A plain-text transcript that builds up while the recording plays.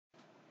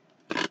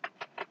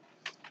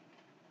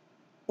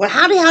Well,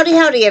 howdy, howdy,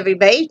 howdy,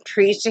 everybody.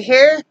 Theresa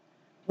here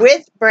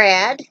with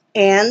Brad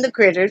and the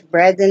critters.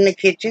 Brad's in the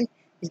kitchen.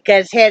 He's got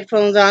his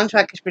headphones on, so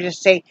I can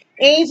just say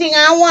anything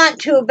I want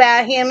to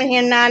about him and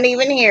him not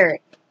even hear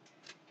it.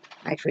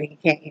 Actually, he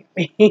can't hear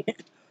me.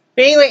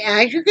 But anyway,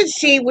 as you can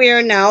see, we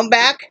are now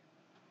back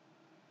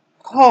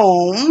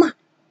home.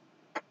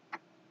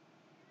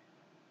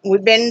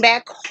 We've been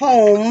back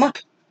home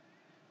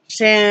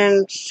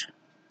since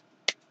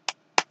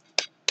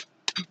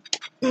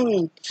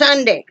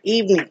Sunday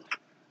evening.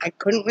 I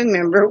couldn't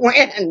remember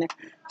when.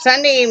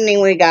 Sunday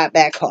evening we got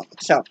back home.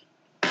 So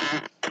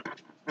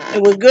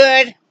it was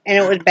good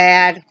and it was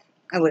bad.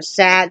 I was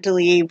sad to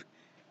leave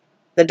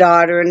the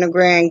daughter and the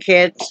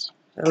grandkids.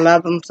 I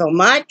love them so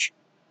much.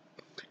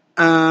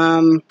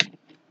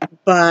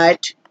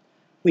 But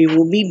we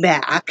will be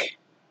back.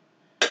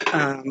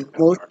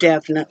 Most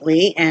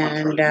definitely.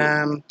 And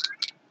I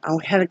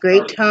had a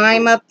great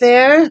time up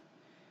there.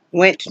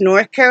 Went to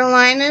North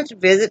Carolina to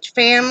visit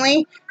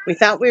family. We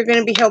thought we were going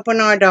to be helping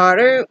our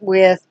daughter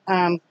with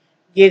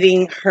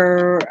getting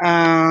her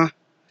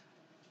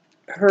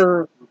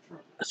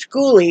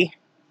schoolie,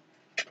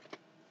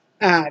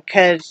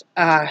 because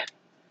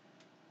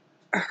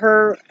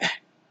her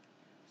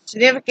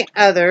significant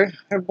other,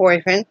 her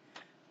boyfriend,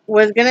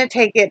 was going to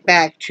take it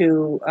back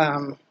to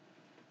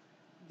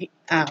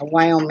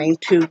Wyoming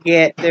to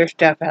get their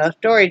stuff out of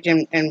storage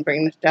and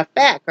bring the stuff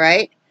back,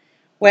 right?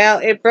 Well,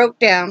 it broke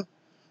down,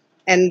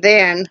 and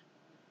then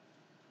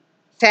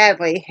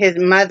sadly, his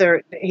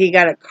mother, he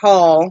got a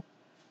call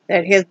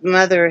that his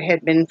mother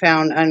had been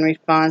found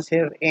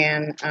unresponsive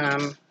and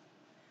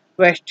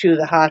rushed to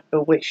the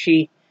hospital, which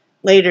she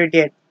later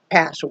did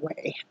pass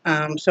away.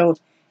 So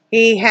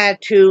he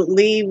had to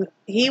leave.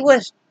 He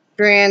was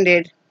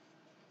stranded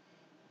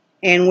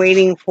and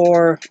waiting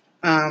for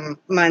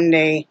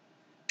Monday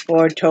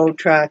for a tow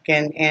truck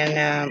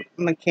and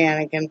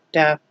mechanic and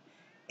stuff.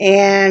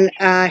 And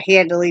he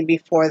had to leave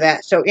before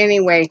that. So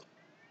anyway,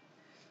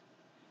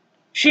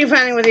 she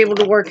finally was able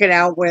to work it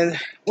out with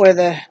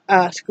a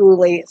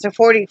schoolie. It's a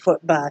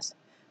 40-foot bus.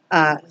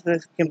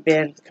 This has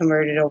been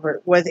converted over.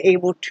 Was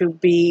able to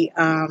be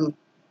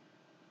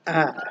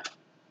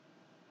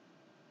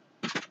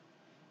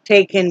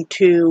taken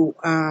to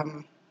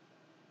the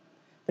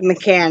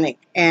mechanic,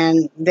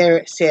 and there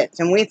it sits.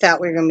 And we thought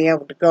we were going to be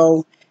able to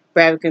go.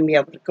 Brad was going to be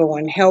able to go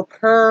and help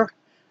her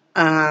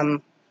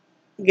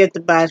get the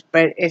bus,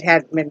 but it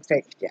hadn't been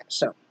fixed yet.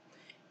 So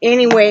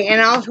anyway,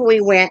 and also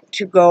we went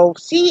to go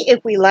see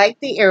if we liked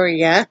the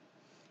area,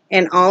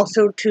 and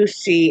also to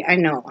see, I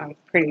know I'm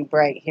pretty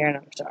bright here and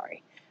I'm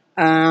sorry,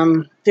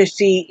 to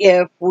see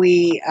if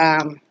we're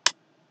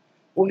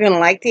going to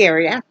like the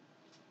area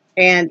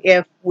and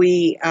if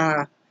we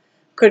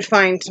could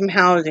find some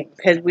housing,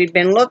 because we've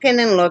been looking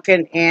and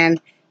looking and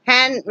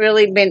hadn't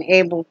really been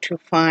able to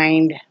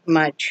find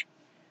much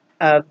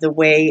of the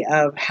way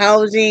of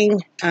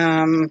housing.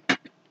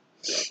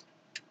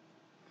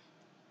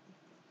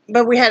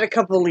 But we had a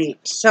couple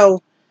leads.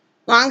 So,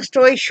 long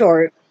story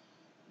short,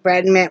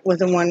 Brad met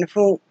with a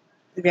wonderful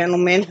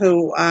gentleman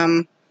who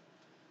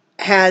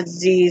has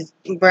these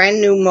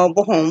brand new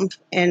mobile homes,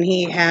 and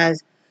he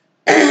has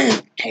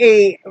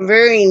a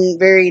very,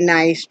 very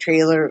nice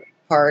trailer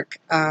park,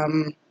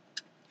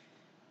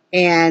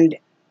 and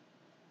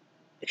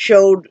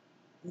showed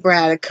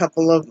Brad a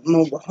couple of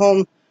mobile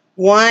homes.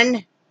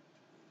 One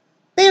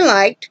they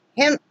liked.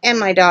 Him and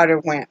my daughter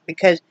went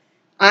because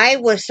I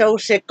was so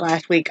sick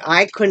last week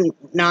I couldn't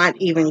not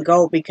even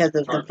go because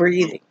of the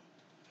breathing.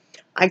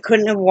 I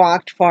couldn't have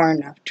walked far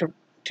enough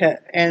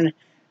and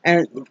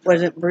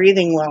wasn't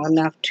breathing well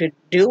enough to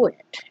do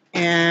it.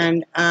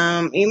 And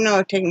even though I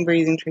was taking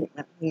breathing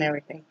treatment and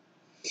everything.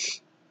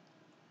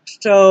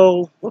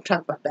 So we'll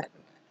talk about that.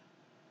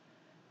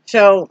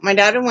 So my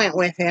daughter went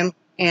with him,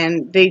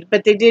 and they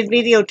did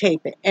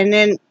videotape it, and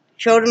then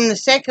showed him the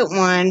second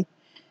one,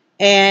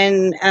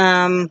 and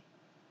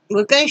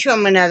we're going to show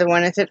him another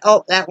one. I said,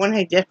 oh, that one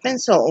had just been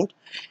sold,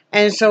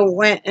 and so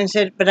went and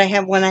said, but I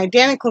have one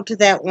identical to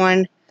that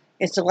one.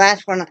 It's the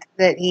last one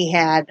that he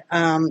had,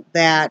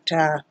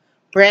 that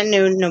brand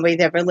new,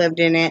 nobody's ever lived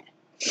in it.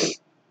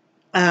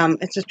 It's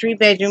a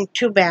 3-bedroom,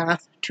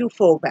 2-bath, 2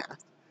 full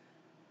bath,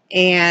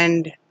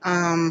 and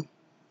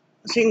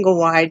single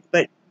wide,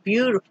 but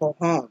beautiful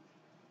home.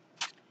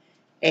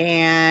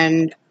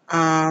 And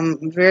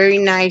very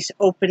nice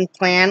open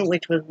plan,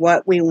 which was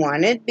what we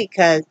wanted,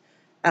 because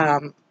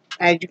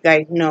as you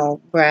guys know,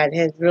 Brad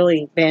has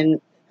really been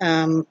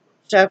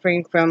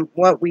suffering from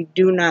what we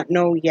do not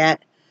know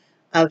yet,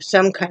 of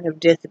some kind of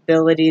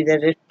disability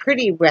that is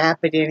pretty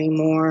rapid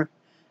anymore,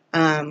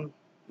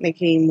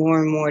 making him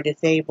more and more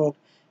disabled.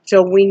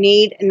 So we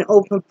need an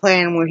open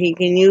plan where he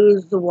can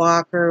use the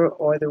walker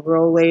or the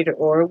rollator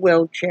or a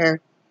wheelchair,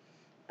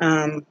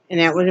 and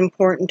that was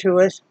important to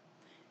us.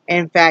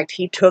 In fact,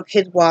 he took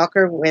his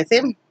walker with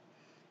him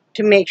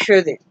to make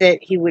sure that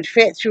he would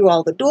fit through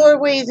all the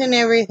doorways and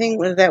everything.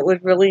 That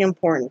was really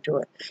important to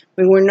us.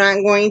 We were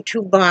not going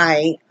to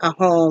buy a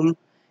home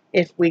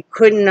if we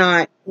could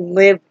not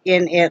live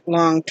in it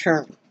long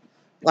term.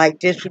 like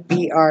this would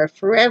be our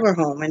forever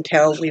home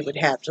until we would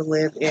have to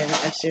live in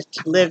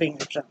assisted living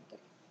or something.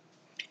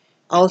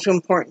 Also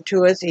important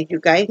to us is you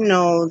guys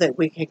know that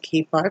we can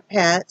keep our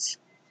pets.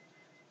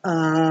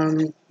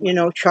 You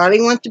know,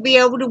 Charlie wants to be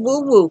able to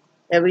woo-woo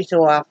every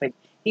so often.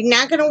 He's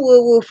not going to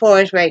woo-woo for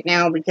us right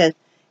now because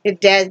his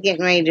dad's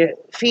getting ready to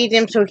feed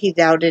him, so he's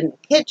out in the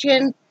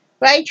kitchen.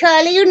 Right,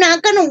 Charlie? You're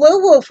not going to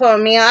woo-woo for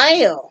me, are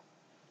you?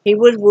 He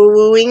was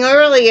woo-wooing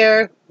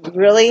earlier.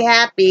 Really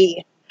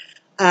happy.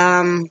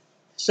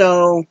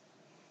 So,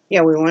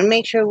 yeah, we want to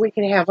make sure we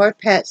can have our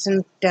pets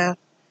and stuff.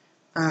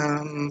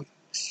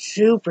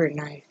 Super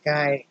nice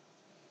guy.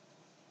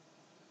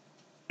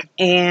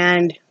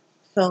 And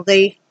so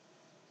they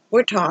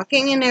were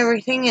talking and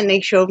everything, and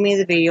they showed me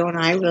the video, and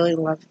I really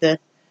loved the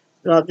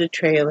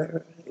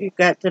trailer. You've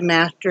got the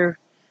master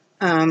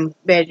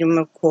bedroom,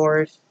 of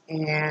course,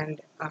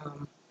 and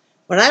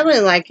what I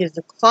really like is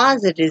the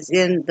closet is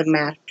in the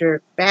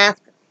master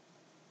bathroom.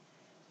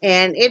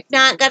 And it's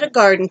not got a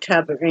garden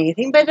tub or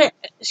anything, but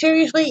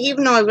seriously,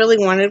 even though I really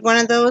wanted one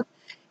of those,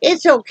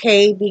 it's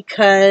okay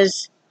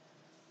because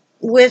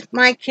with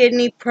my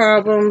kidney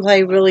problems, I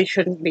really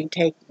shouldn't be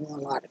taking a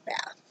lot of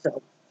baths.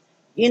 So,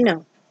 you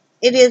know,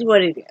 it is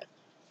what it is.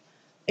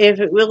 If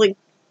it really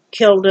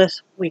killed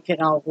us, we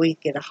could always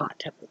get a hot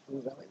tub if we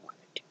really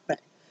wanted to.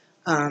 But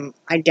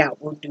I doubt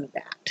we'll do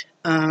that.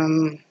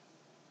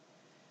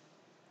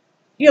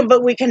 Yeah,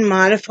 but we can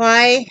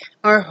modify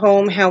our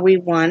home how we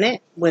want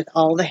it with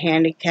all the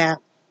handicap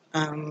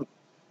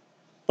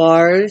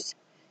bars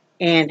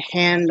and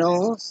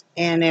handles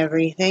and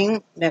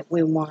everything that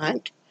we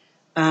want.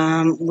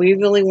 We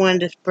really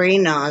wanted a spray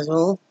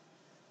nozzle,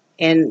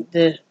 and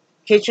the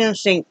kitchen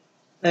sink,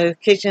 the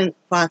kitchen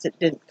faucet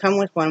didn't come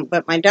with one,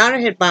 but my daughter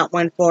had bought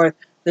one for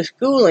the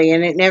schoolie,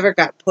 and it never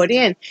got put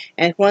in.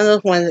 And it's one of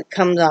those ones that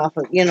comes off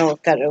of, you know,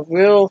 it's got a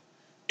real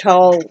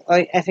tall,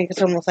 I think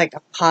it's almost like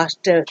a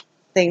pasta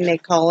thing they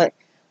call it,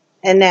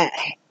 and that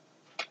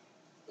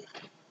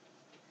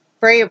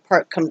sprayer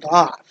part comes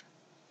off.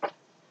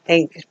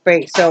 And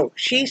spray. So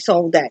she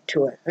sold that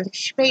to us. And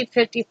she paid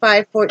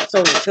 $55 for it,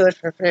 sold it to us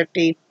for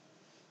 $50.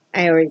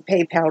 I already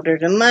PayPal'd her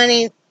the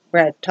money.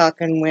 Brad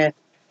talking with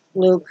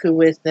Luke,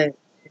 who is the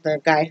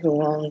guy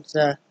who owns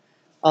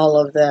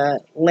all of the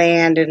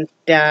land and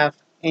stuff,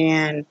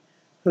 and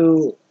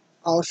who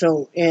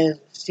also is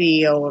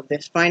CEO of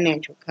this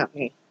financial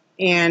company.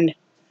 And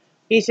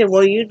he said,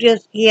 well,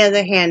 he has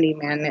a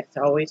handyman that's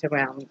always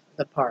around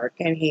the park,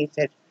 and he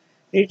said,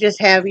 you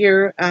just have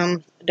your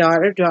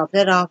daughter drop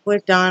that off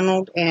with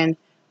Donald, and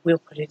we'll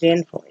put it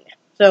in for you.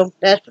 So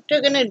that's what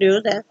they're going to do.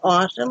 That's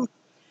awesome.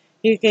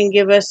 You can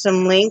give us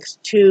some links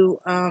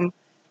to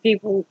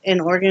people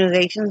and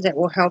organizations that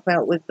will help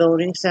out with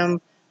building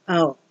some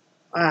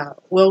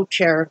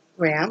wheelchair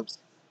ramps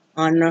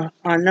on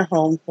the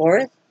home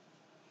for us.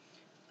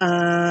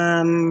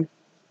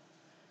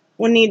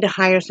 We'll need to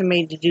hire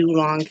somebody to do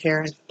lawn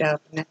care and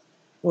stuff.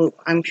 Well,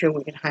 I'm sure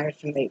we can hire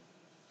somebody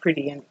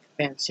pretty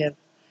inexpensive.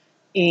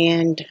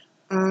 And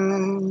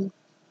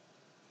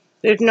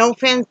there's no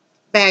fenced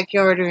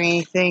backyard or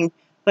anything.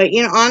 But,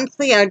 you know,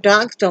 honestly, our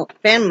dogs don't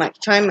spend much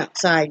time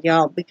outside,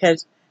 y'all,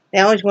 because they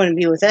always want to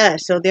be with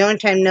us. So the only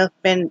time they'll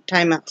spend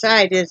time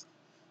outside is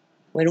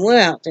when we're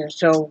out there.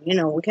 So, you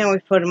know, we can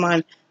always put them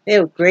on. They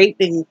have great,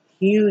 big,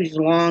 huge,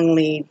 long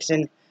leads,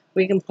 and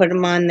we can put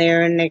them on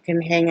there, and they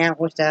can hang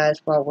out with us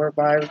while we're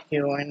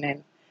barbecuing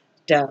and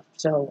stuff.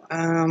 So,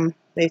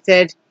 they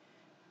said,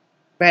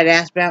 Brad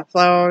asked about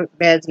flower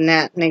beds and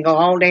that, and they go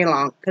all day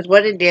long. Because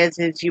what it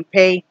is you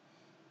pay,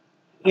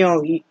 you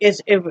know,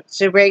 it's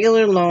a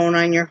regular loan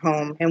on your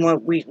home, and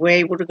what we're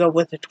able to go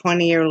with a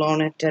 20-year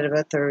loan instead of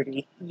a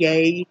 30.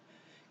 Yay!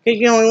 Because,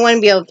 you know, we want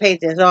to be able to pay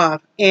this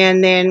off.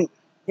 And then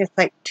it's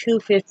like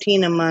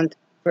 $215 a month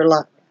for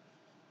lot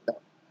rent,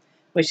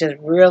 which is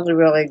really,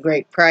 really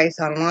great price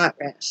on lot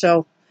rent.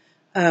 So,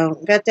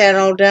 got that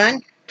all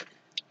done.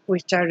 We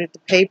started the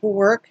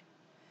paperwork.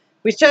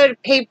 We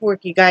started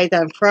paperwork, you guys,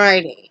 on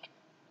Friday.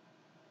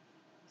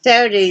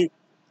 Saturday,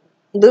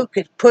 Luke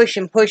is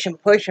pushing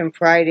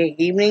Friday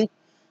evening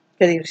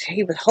because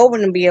he was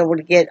hoping to be able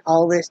to get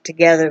all this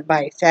together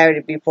by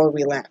Saturday before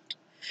we left.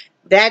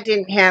 That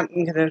didn't happen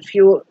because there's a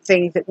few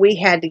things that we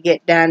had to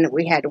get done that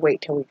we had to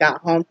wait till we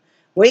got home.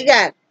 We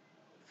got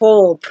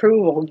full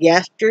approval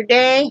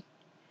yesterday,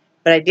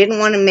 but I didn't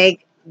want to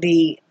make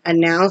the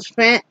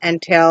announcement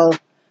until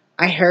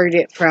I heard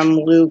it from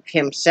Luke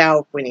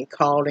himself when he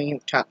called and he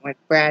was talking with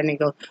Brad, and he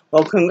goes,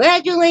 well,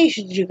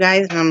 congratulations, you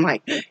guys. And I'm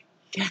like,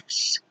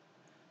 yes.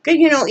 Because,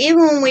 you know,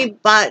 even when we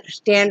bought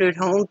standard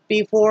homes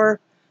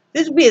before,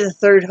 this would be the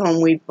third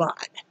home we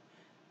bought.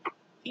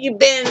 You've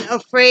been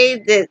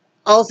afraid that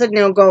all of a sudden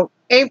they'll go,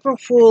 April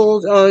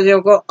Fool's, or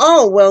they'll go,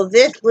 oh, well,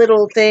 this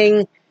little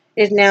thing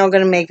is now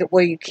going to make it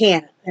where you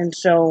can't. And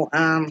so,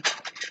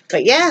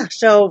 but yeah,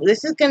 so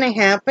this is going to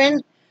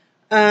happen.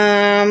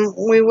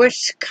 We were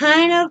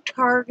kind of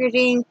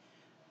targeting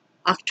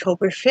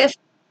October 5th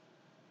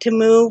to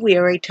move. We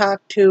already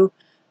talked to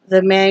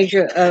the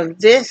manager of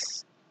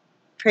this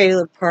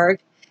trailer park,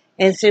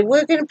 and said,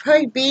 we're going to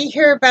probably be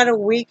here about a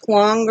week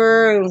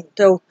longer. And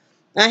so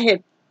I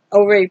had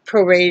already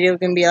prorated. It was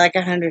going to be like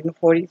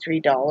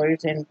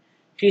 $143. And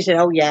she said,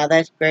 oh, yeah,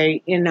 that's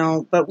great, you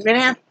know. But we're going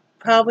to have to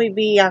probably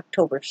be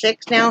October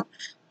 6th now.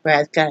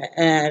 Brad's got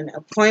an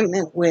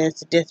appointment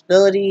with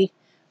disability.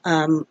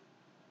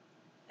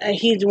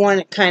 He's the one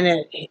that kind of,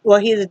 well,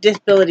 he's a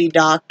disability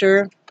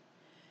doctor.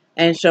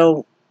 And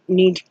so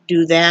need to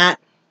do that.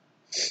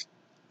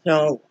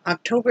 So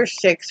October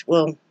 6th,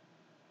 we'll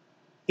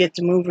get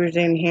the movers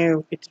in here,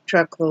 we'll get the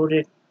truck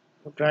loaded,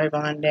 we'll drive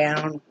on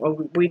down.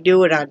 Well, we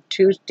do it on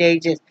 2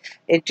 stages.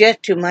 It's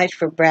just too much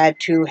for Brad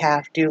to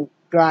have to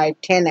drive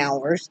 10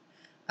 hours.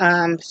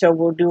 So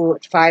we'll do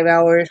it 5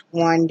 hours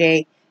one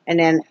day and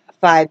then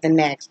 5 the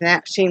next. And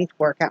that seems to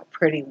work out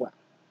pretty well.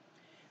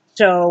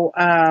 So,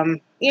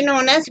 you know,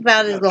 and that's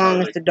about as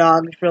long as the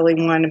dogs really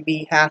want to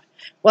be.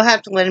 We'll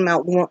have to let them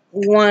out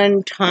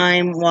one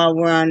time while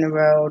we're on the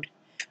road.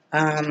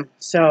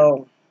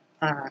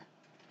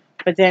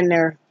 But then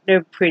they're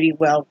pretty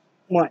well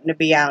wanting to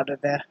be out of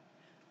the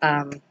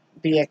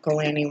vehicle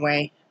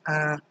anyway.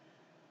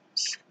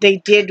 They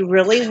did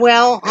really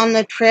well on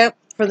the trip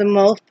for the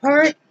most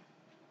part.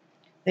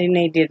 Then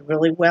they did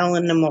really well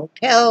in the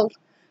motels.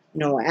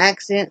 No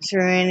accidents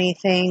or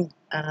anything.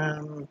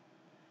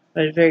 I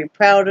was very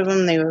proud of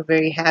them. They were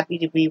very happy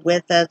to be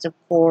with us, of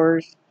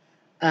course.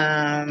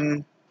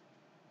 So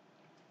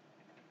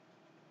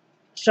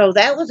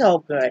that was all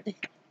good.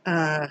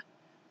 Like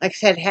I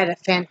said, had a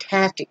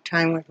fantastic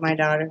time with my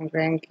daughter and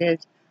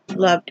grandkids.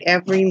 Loved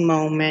every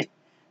moment.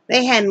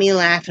 They had me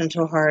laughing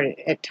so hard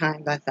at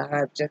times I thought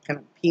I was just going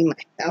to pee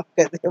myself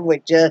because it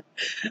would just,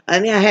 I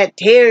mean, I had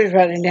tears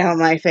running down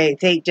my face.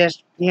 They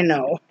just, you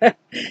know,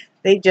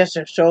 they just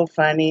are so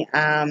funny.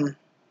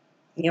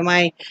 You know,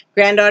 my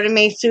granddaughter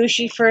made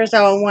sushi for us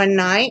all one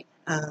night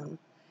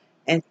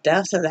and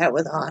stuff, so that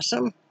was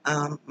awesome.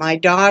 My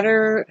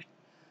daughter,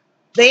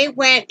 they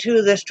went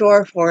to the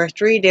store for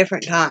 3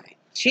 different times.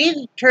 She's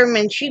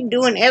determined she's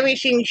doing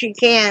everything she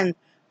can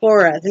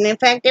for us. And in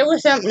fact, there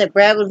was something that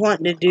Brad was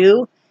wanting to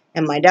do,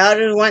 and my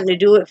daughter was wanting to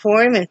do it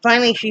for him. And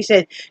finally she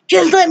said,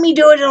 just let me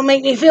do it. It'll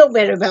make me feel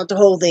better about the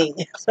whole thing.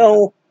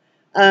 So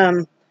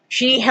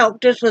she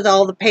helped us with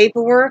all the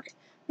paperwork.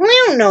 We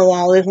don't know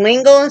all this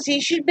lingo. And see,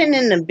 she's been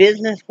in the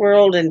business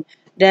world and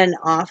done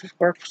office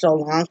work for so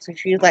long. So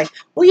she's like,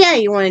 well, yeah,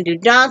 you want to do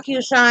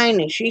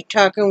DocuSign? And she's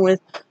talking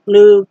with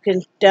Luke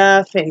and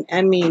stuff. And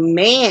I mean,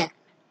 man.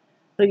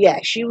 So yeah,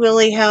 she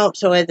really helped.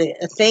 So as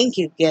a thank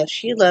you gift,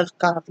 she loves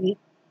coffee,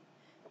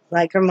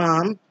 like her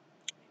mom.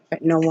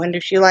 But no wonder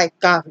she likes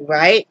coffee,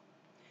 right?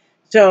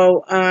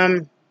 So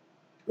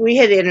we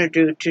had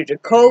introduced her to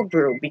cold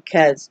brew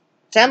because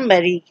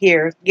somebody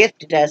here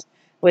gifted us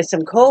with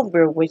some cold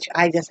brew, which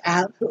I just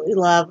absolutely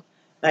love.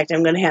 In fact,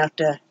 I'm going to have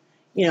to,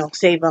 you know,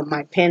 save up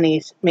my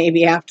pennies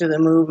maybe after the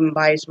move and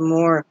buy some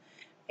more.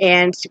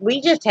 And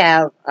we just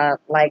have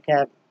like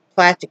a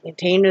plastic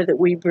container that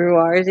we brew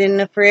ours in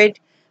the fridge.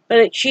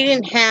 But she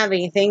didn't have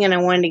anything, and I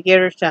wanted to get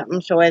her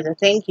something. So as a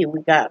thank you,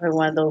 we got her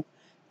one of those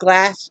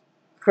glass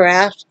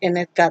crafts, and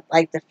it's got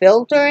like the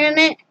filter in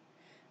it.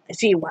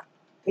 See,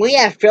 we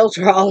have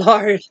filter all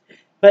ours.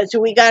 But so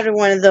we got her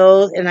one of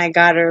those, and I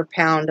got her a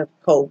pound of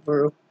cold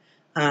brew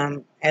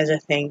as a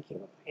thank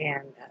you.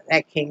 And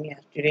that came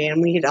yesterday.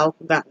 And we had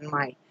also gotten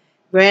my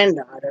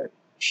granddaughter.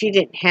 She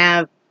didn't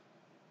have,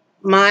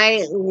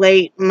 my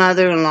late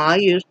mother-in-law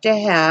used to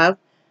have,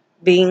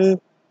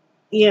 being,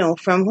 you know,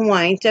 from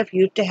Hawaii and stuff,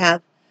 used to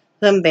have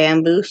some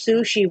bamboo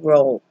sushi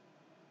roll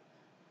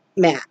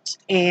mats.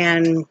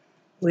 And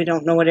we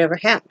don't know whatever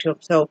happened to them.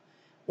 So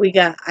we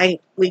got my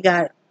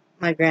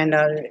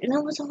granddaughter, and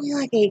it was only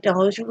like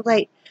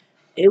 $8.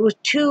 It was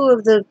 2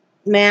 of the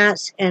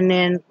mats and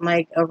then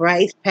like a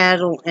rice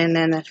paddle and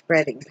then a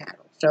spreading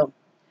paddle. So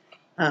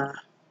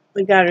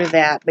we got her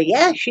that. But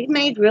yeah, she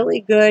made really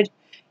good.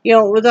 You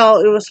know,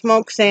 it was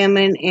smoked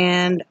salmon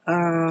and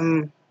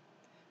the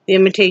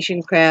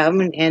imitation crab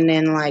and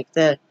then like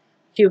the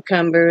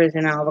cucumbers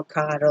and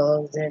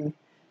avocados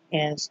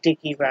and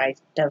sticky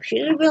rice stuff. She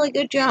did a really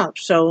good job.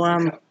 So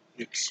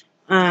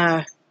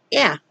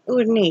yeah, it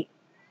was neat.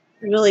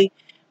 Really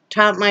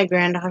taught my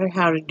granddaughter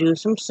how to do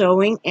some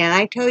sewing, and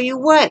I tell you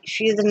what,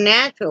 she's a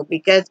natural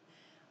because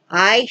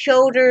I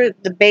showed her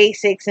the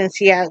basics, and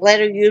see, I let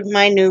her use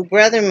my new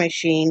brother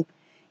machine,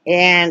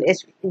 and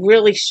it's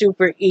really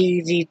super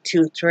easy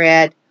to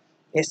thread.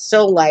 It's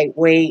so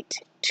lightweight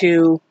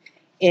too,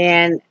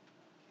 and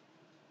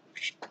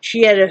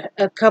she had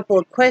a couple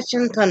of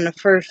questions on the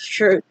first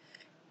shirt.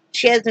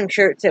 She had some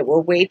shirts that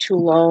were way too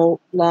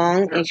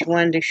long, and she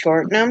wanted to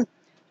shorten them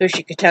so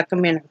she could tuck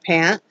them in her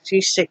pants.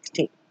 She's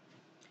 16.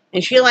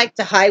 And she liked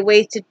the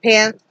high-waisted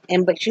pants,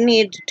 but she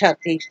needed to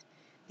tuck these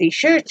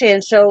shirts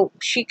in, so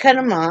she cut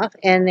them off,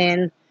 and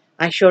then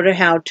I showed her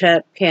how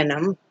to pin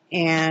them,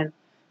 and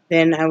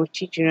then I was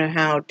teaching her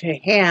how to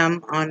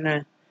hem on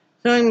the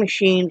sewing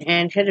machine,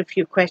 and she had a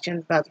few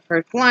questions about the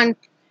first one.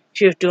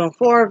 She was doing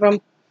 4 of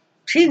them.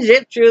 She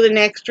zipped through the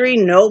next 3,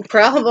 no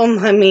problem.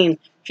 I mean,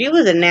 she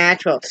was a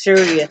natural,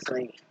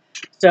 seriously.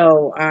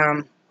 So,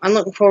 I'm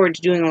looking forward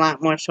to doing a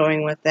lot more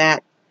sewing with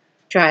that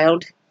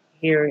child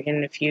here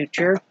in the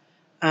future.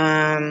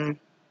 My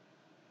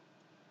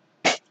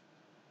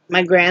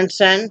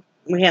grandson,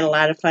 we had a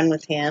lot of fun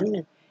with him.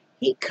 And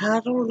he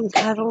cuddled and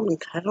cuddled and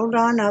cuddled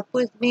on up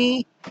with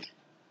me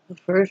the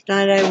first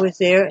night I was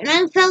there. And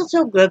I felt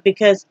so good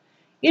because,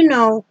 you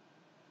know,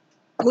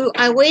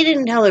 I waited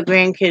until the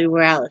grandkids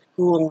were out of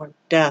school and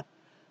stuff.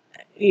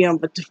 You know,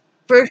 but the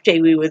first day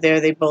we were there,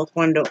 they both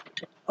wanted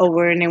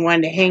over and they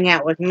wanted to hang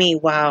out with me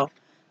while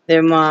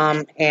their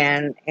mom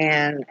and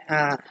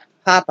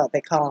Papa,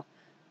 they call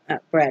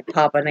Brad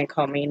Papa, and they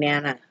call me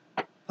Nana.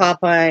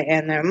 Papa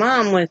and their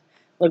mom was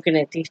looking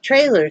at these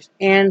trailers,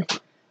 and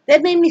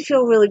that made me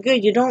feel really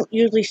good. You don't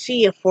usually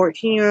see a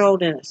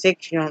 14-year-old and a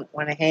 6-year-old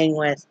want to hang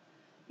with,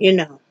 you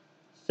know.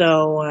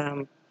 So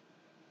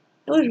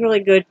it was really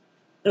good.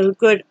 It was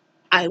good.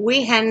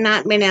 We had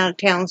not been out of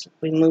town since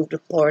we moved to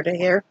Florida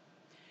here.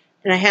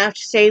 And I have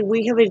to say,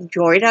 we have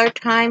enjoyed our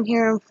time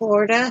here in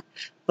Florida,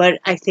 but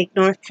I think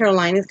North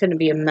Carolina is going to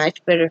be a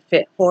much better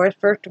fit for us.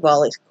 First of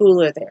all, it's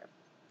cooler there.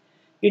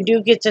 You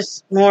do get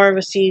this more of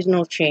a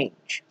seasonal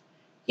change.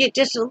 You get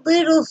just a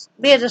little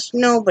bit of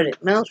snow, but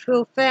it melts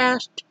real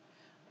fast.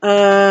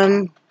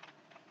 Not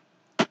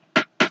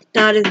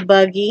as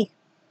buggy.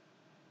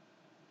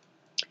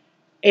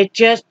 It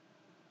just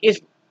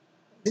is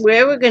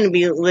where we're going to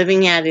be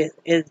living at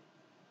is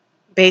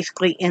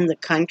basically in the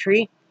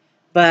country,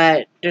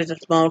 but there's a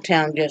small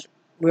town just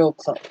real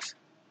close.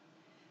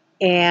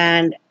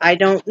 And I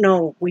don't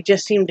know, we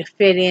just seem to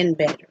fit in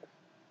better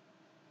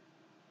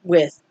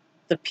with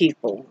the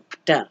people and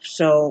stuff.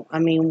 So, I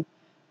mean,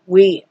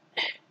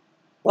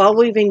 while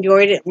we've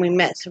enjoyed it and we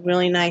met some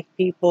really nice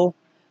people,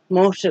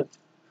 most of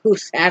who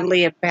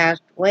sadly have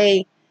passed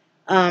away,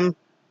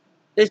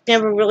 this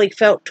never really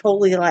felt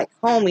totally like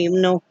home,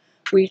 even though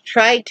we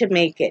tried to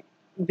make it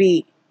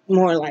be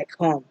more like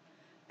home.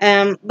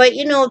 But,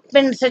 you know, it's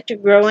been such a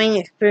growing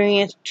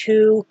experience,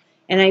 too.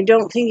 And I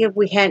don't think if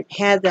we hadn't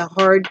had the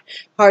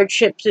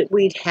hardships that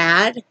we'd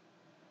had,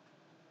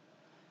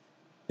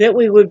 that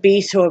we would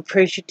be so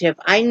appreciative.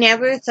 I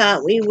never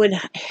thought we would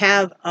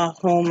have a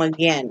home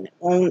again,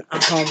 own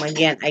a home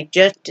again. I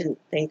just didn't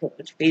think it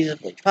was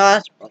feasibly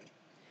possible.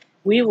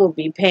 We will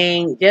be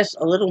paying just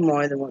a little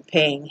more than we're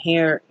paying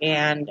here.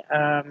 And,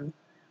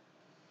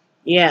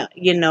 yeah,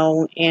 you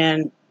know,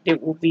 and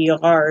it will be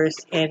ours.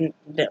 And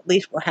at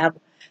least we'll have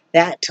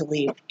that to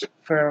leave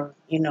for,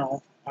 you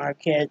know, our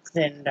kids.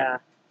 And,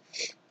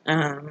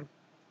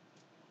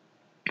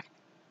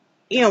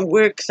 you know,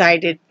 we're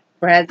excited.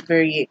 Brad's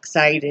very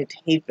excited.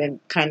 He's been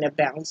kind of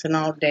bouncing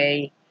all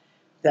day.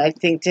 I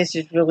think this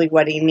is really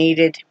what he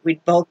needed.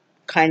 We'd both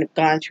kind of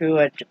gone through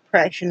a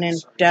depression and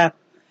stuff.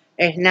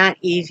 It's not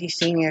easy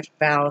seeing your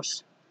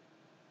spouse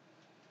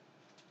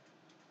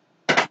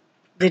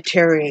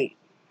deteriorate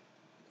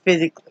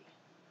physically.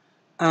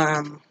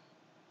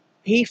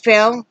 He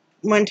fell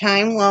one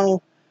time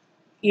while,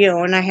 you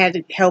know, and I had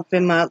to help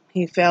him up.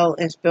 He fell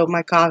and spilled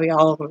my coffee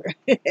all over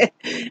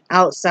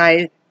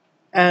outside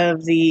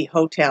of the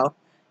hotel.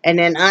 And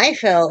then I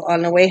fell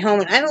on the way home.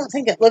 And I don't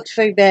think it looks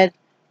very bad.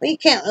 But you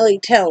can't really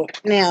tell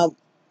now.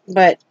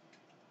 But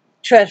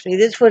trust me,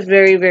 this was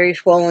very, very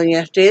swollen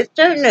yesterday. It's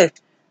starting to,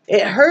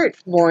 it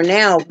hurts more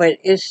now, but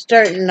it's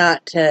starting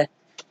not to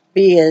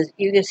be as,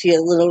 you can see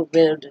a little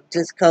bit of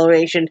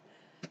discoloration.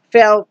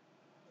 Fell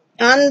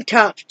on the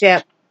top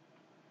step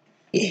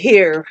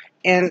here,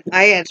 and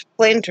I had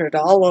splintered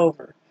all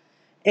over.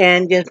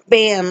 And just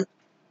bam,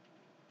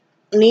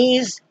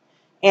 knees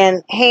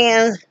and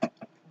hands,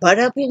 butt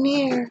up in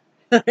the air.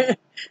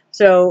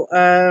 So,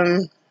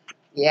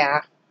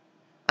 yeah,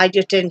 I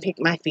just didn't pick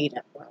my feet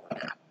up well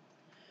enough.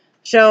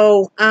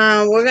 So,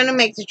 we're going to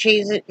make the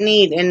change that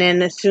need, and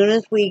then as soon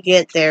as we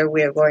get there,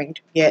 we're going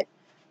to get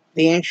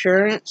the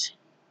insurance.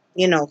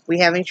 You know, if we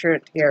have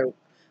insurance here,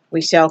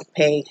 we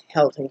self-pay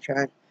health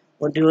insurance.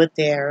 We'll do it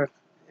there,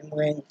 and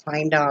we're going to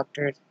find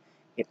doctors,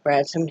 get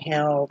Brad some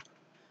help.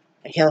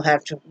 He'll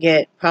have to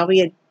get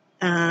probably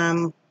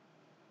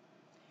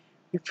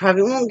we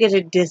probably won't get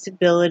a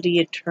disability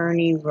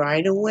attorney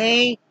right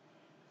away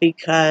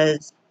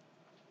because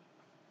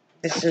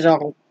this is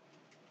all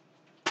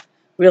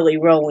really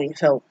rolling,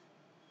 so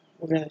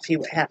we're going to see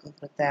what happens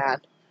with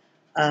that.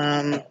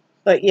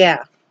 But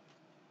yeah,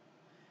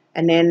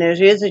 and then there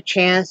is a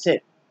chance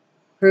that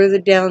further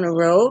down the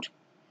road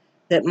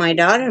that my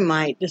daughter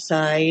might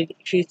decide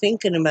she's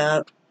thinking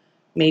about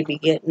maybe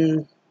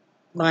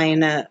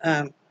buying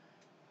a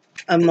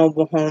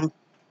mobile home,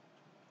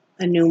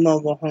 a new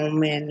mobile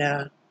home,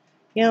 and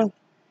you know,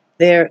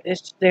 they're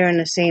in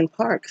the same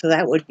park, so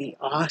that would be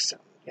awesome.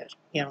 Just,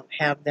 you know,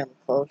 have them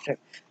closer.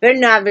 They're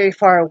not very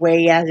far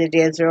away as it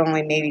is. They're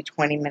only maybe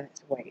 20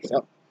 minutes away,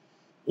 so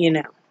you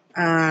know.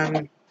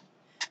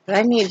 But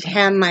I need to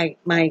have my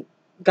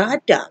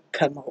god dog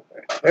come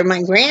over, or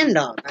my grand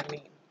dog. I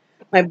mean,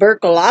 my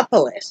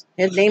Burkalopolis.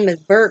 His name is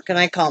Burke, and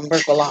I call him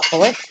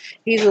Burkalopolis.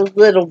 He's a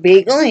little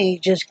beagle, and he's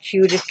just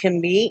cute as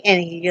can be,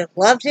 and he just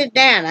loves his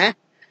Nana.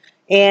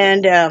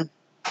 And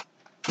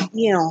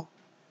you know,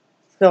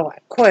 so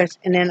of course,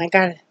 and then I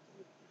got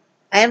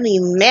I haven't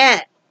even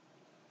met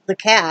the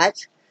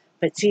cats,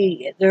 but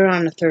see, they're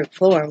on the 3rd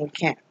floor and we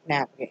can't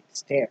navigate the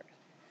stairs.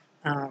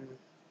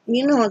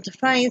 You know what the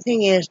funny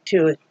thing is,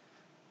 too, is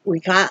we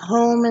got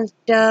home and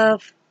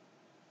stuff.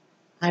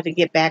 I had to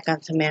get back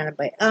on some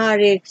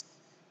antibiotics,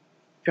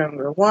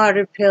 stronger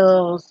water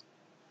pills.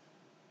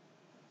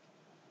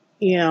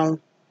 You know,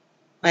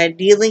 I had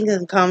dealings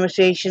and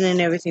conversation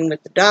and everything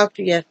with the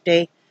doctor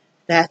yesterday.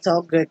 That's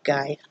all good,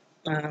 guys.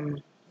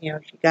 You know,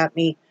 she got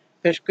me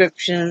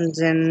prescriptions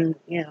and,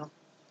 you know.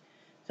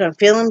 So I'm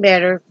feeling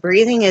better.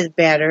 Breathing is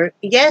better.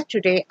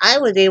 Yesterday, I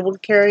was able to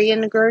carry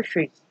in the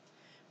groceries.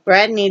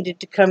 Brad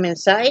needed to come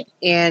inside,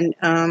 and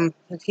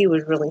he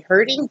was really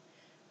hurting.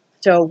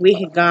 So we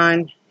had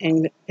gone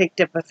and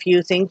picked up a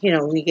few things. You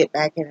know, when you get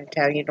back into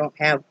town, you don't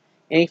have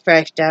any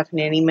fresh stuff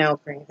and any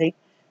milk or anything.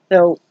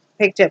 So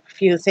picked up a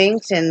few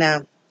things, and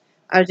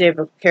I was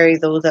able to carry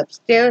those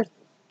upstairs,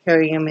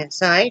 carry them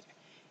inside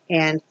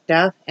and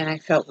stuff, and I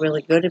felt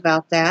really good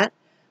about that.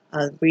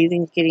 The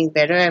breathing's getting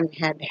better. I haven't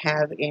had to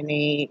have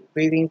any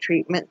breathing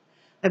treatment.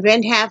 I've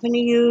been having to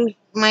use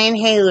my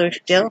inhaler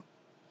still.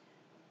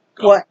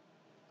 Go. What?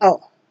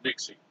 Oh.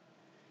 Dixie.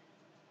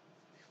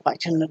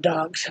 Watching the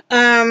dogs.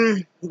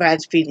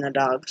 Brad's feeding the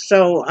dogs.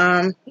 So,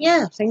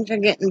 yeah, things are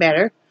getting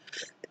better.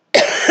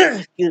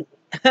 Excuse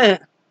me.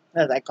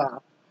 As I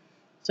cough.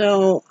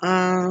 So,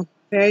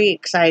 very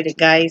excited,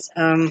 guys.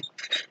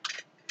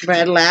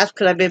 Brad laughed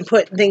because I've been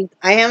putting things.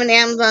 I have an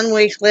Amazon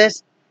wish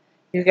list.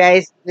 You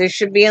guys, there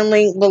should be a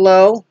link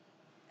below.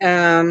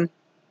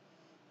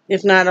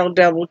 If not, I'll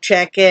double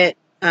check it.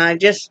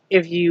 Just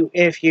if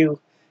you're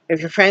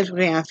friends with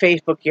me on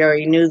Facebook, you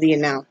already knew the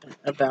announcement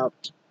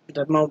about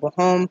the mobile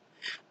home.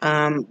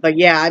 But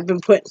yeah, I've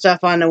been putting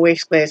stuff on the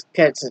wish list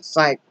because it's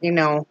like, you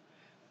know,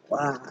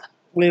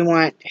 we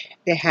want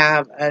to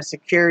have a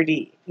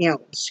security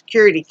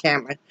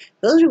cameras.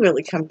 Those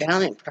really come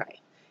down in price.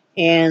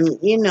 And,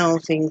 you know,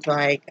 things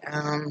like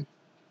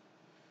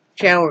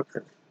shower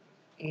curtains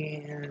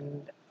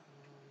and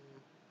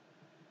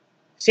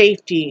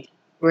safety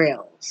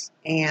rails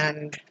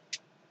and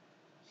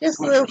just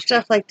little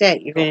stuff like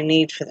that you're going to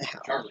need for the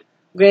house.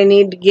 We're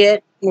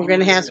going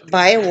to have to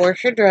buy a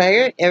washer,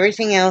 dryer,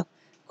 everything else,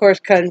 of course,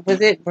 comes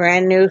with it.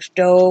 Brand new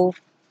stove,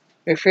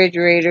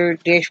 refrigerator,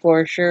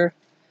 dishwasher.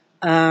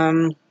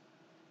 But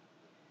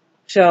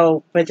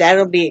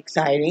that'll be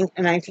exciting.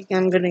 And I think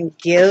I'm going to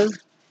give,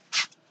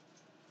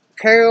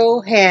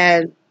 Carol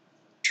had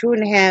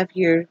 2.5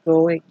 years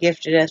ago, it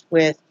gifted us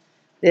with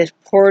this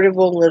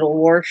portable little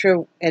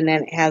washer, and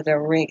then it has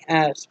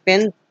a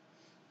spin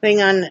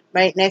thing on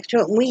right next to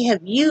it. And we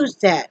have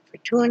used that for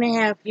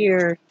 2.5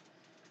 years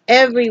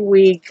every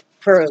week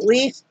for at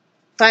least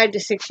 5 to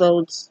 6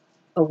 loads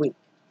a week.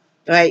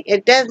 Right?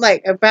 It does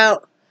like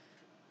about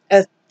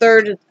a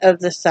third of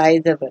the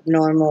size of a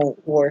normal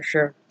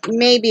washer,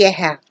 maybe a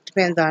half,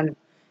 depends on,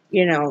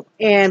 you know.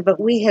 But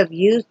we have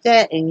used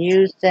that,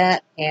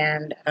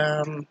 and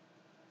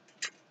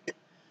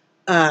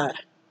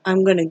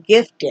I'm gonna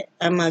gift it.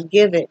 I'm gonna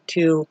give it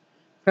to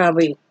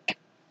probably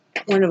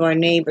one of our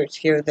neighbors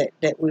here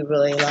that we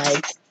really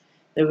like.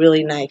 They're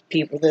really nice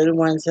people. They're the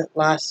ones that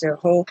lost their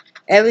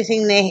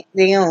everything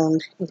they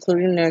owned,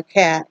 including their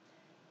cat,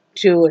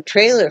 to a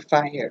trailer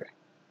fire.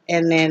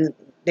 And then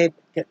they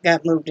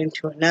got moved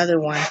into another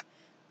one.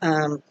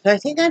 So I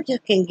think I'm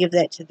just going to give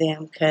that to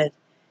them because,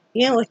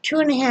 you know, it's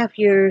 2.5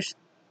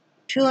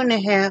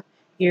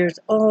 years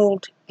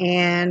old,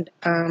 and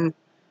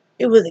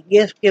it was a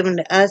gift given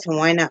to us, and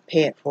why not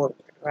pay it forward,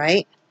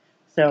 right?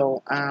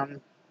 So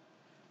going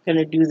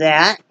to do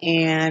that,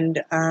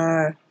 and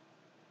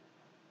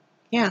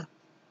yeah,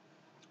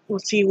 we'll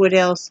see what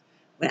else.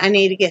 I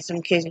need to get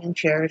some kitchen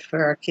chairs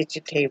for our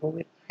kitchen table.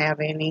 We don't have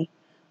any.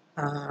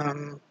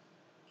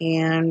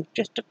 And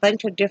just a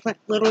bunch of different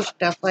little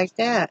stuff like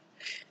that.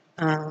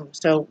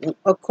 So,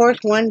 of course,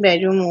 one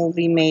bedroom will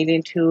be made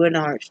into an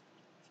art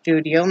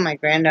studio. My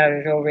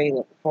granddaughter's already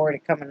looking forward to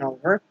coming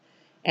over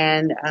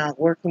and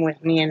working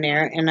with me in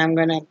there. And I'm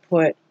going to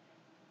put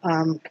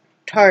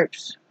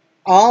tarps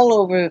all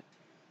over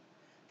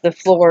the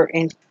floor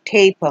and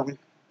tape them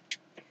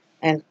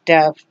and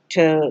stuff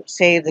to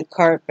save the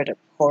carpet, of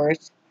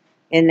course,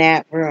 in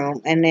that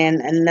room. And then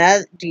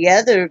the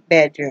other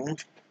bedroom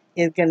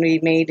is going to be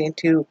made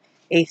into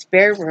a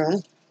spare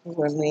room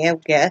when we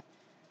have guests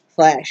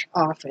 /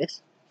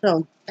 office.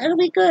 So that'll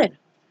be good,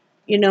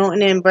 you know.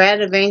 And then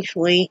Brad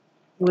eventually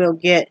will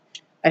get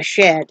a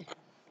shed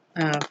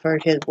for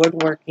his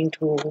woodworking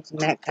tools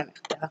and that kind of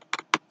stuff.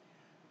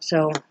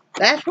 So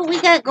that's what we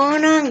got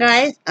going on,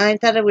 guys. I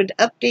thought I would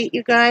update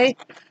you guys.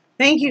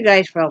 Thank you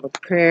guys for all the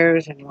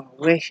prayers and well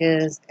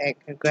wishes and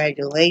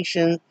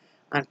congratulations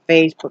on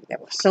Facebook.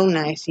 That was so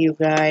nice of you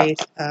guys.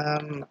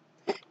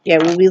 Yeah,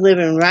 we'll be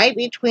living right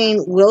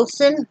between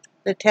Wilson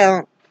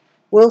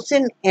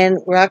and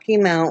Rocky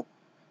Mount,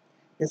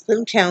 this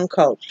little town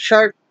called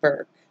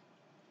Sharpsburg.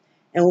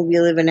 And we'll be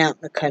living out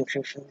in the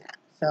country from that.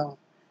 So,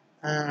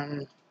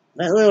 that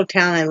little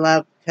town I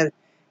love because it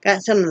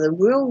got some of the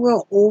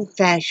real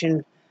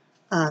old-fashioned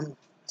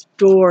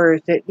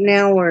stores that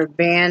now are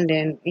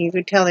abandoned. You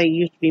could tell they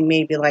used to be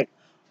maybe like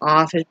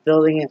office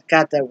building. It's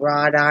got the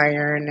wrought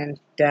iron and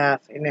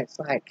stuff, and it's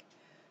like,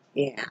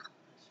 yeah,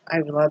 I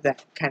love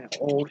that kind of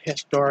old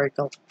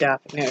historical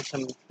stuff. And there's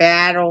some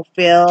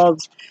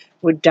battlefields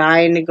we're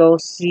dying to go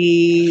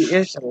see.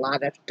 There's a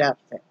lot of stuff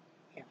that,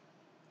 yeah,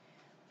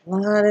 a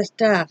lot of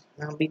stuff.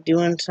 I'll be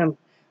doing some.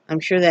 I'm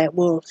sure that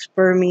will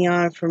spur me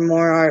on for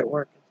more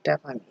artwork and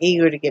stuff. I'm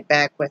eager to get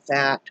back with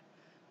that.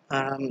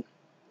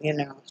 You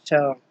know,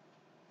 so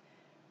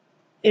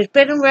it's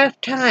been a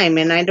rough time,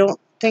 and I don't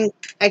think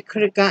I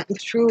could have gotten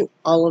through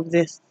all of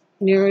this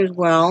near as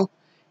well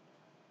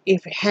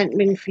if it hadn't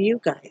been for you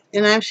guys.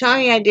 And I'm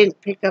sorry I didn't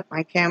pick up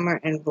my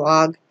camera and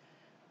vlog.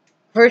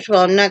 First of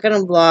all, I'm not going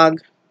to vlog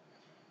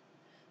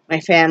my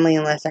family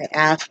unless I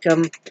ask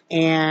them,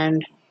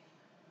 and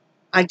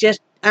I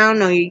don't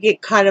know, you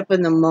get caught up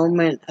in the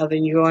moment of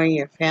enjoying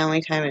your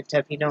family time and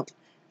stuff. You don't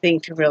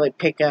think to really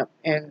pick up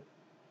and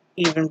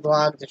even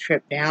vlog the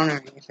trip down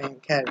or anything,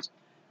 because,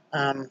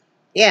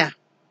 yeah,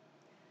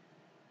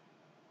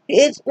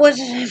 it was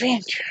an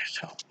adventure.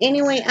 So,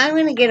 anyway, I'm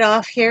going to get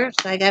off here,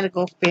 so I got to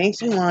go finish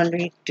some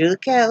laundry, do the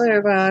cat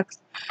litter box.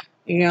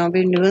 You know, I've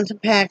been doing some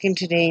packing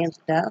today and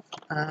stuff,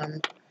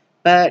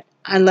 but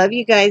I love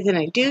you guys, and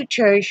I do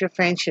cherish your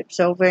friendship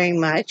so very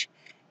much,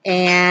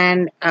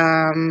 and,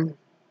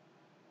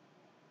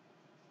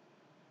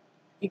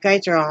 you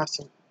guys are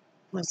awesome.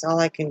 That's all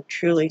I can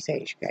truly say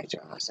is you guys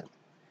are awesome.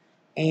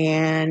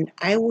 And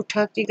I will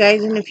talk to you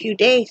guys in a few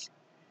days.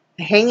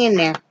 Hang in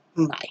there.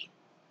 Bye.